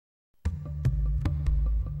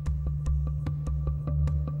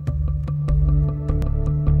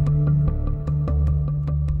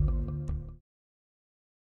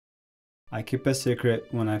I keep a secret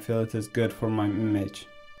when I feel it is good for my image.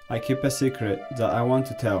 I keep a secret that I want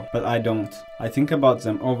to tell, but I don't. I think about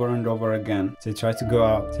them over and over again. They try to go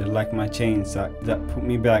out. They're like my chains that put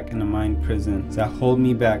me back in a mind prison, that hold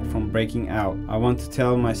me back from breaking out. I want to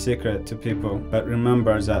tell my secret to people, but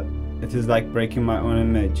remember that it is like breaking my own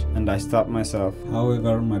image, and I stop myself.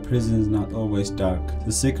 However, my prison is not always dark.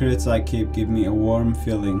 The secrets I keep give me a warm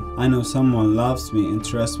feeling. I know someone loves me and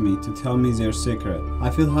trusts me to tell me their secret. I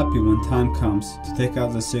feel happy when time comes to take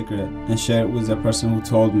out the secret and share it with the person who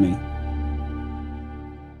told me.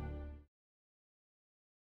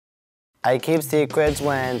 I keep secrets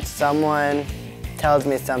when someone tells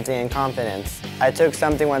me something in confidence. I took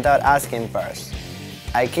something without asking first.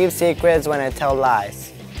 I keep secrets when I tell lies.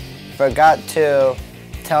 Forgot to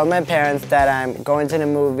tell my parents that I'm going to the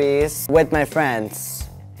movies with my friends.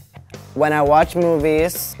 When I watch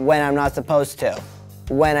movies when I'm not supposed to.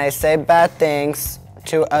 When I say bad things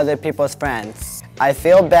to other people's friends. I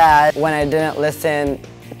feel bad when I didn't listen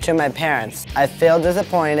to my parents. I feel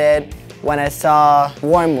disappointed when I saw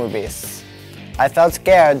war movies. I felt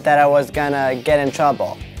scared that I was gonna get in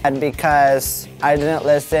trouble. And because I didn't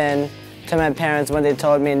listen to my parents when they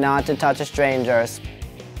told me not to touch strangers.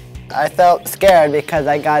 I felt scared because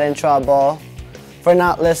I got in trouble for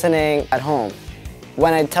not listening at home.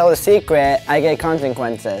 When I tell a secret, I get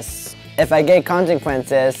consequences. If I get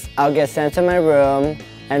consequences, I'll get sent to my room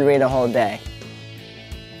and read a whole day.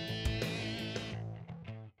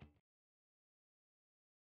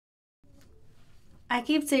 I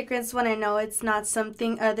keep secrets when I know it's not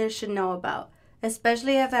something others should know about,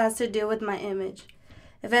 especially if it has to do with my image.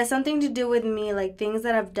 If it has something to do with me, like things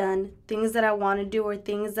that I've done, things that I want to do, or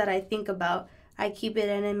things that I think about, I keep it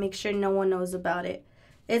in and make sure no one knows about it.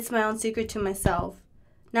 It's my own secret to myself.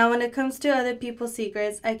 Now, when it comes to other people's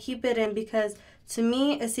secrets, I keep it in because, to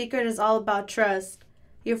me, a secret is all about trust.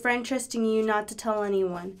 Your friend trusting you not to tell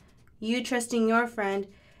anyone. You trusting your friend,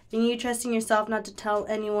 and you trusting yourself not to tell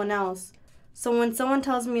anyone else. So when someone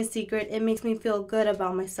tells me a secret, it makes me feel good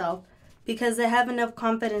about myself because they have enough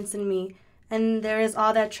confidence in me. And there is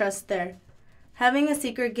all that trust there. Having a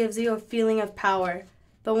secret gives you a feeling of power.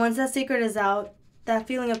 But once that secret is out, that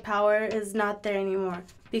feeling of power is not there anymore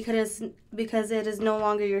because it is no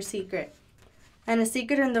longer your secret. And a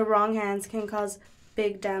secret in the wrong hands can cause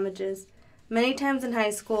big damages. Many times in high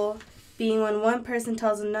school, being when one person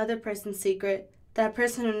tells another person's secret, that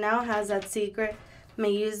person who now has that secret may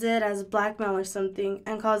use it as blackmail or something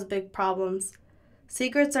and cause big problems.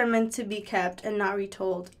 Secrets are meant to be kept and not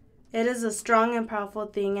retold. It is a strong and powerful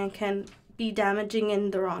thing and can be damaging in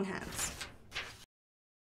the wrong hands.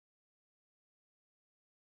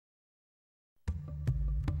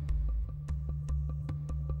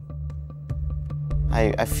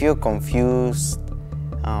 I feel confused,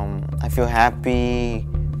 I feel happy,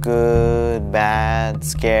 good, bad,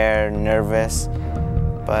 scared, nervous,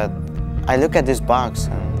 but I look at this box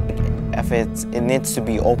and if it needs to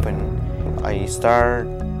be open. I start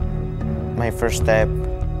my first step.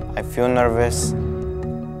 I feel nervous.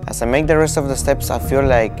 As I make the rest of the steps, I feel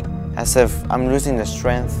like as if I'm losing the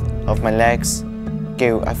strength of my legs.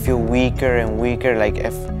 Okay, I feel weaker and weaker, like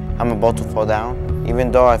if I'm about to fall down.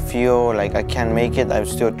 Even though I feel like I can't make it, I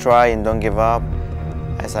still try and don't give up.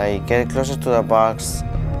 As I get closer to the box,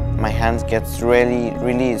 my hands get really,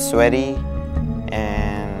 really sweaty,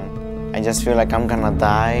 and I just feel like I'm gonna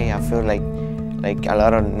die. I feel like a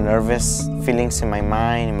lot of nervous feelings in my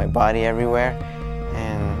mind, in my body, everywhere.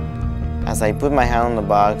 As I put my hand on the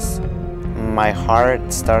box, my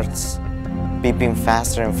heart starts beeping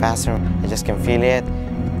faster and faster. I just can feel it.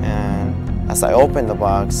 And as I open the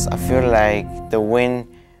box, I feel like the wind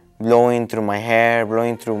blowing through my hair,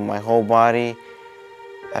 blowing through my whole body.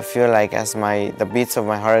 I feel like as the beats of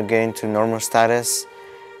my heart get into normal status,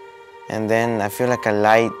 and then I feel like a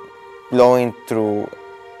light blowing through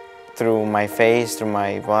my face, through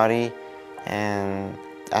my body. And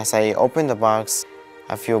as I open the box,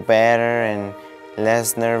 I feel better and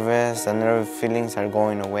less nervous. The nervous feelings are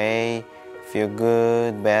going away. I feel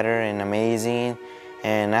good, better, and amazing.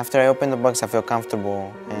 And after I open the box, I feel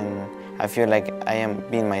comfortable and I feel like I am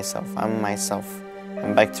being myself. I'm myself.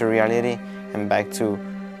 I'm back to reality and back to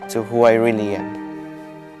who I really am.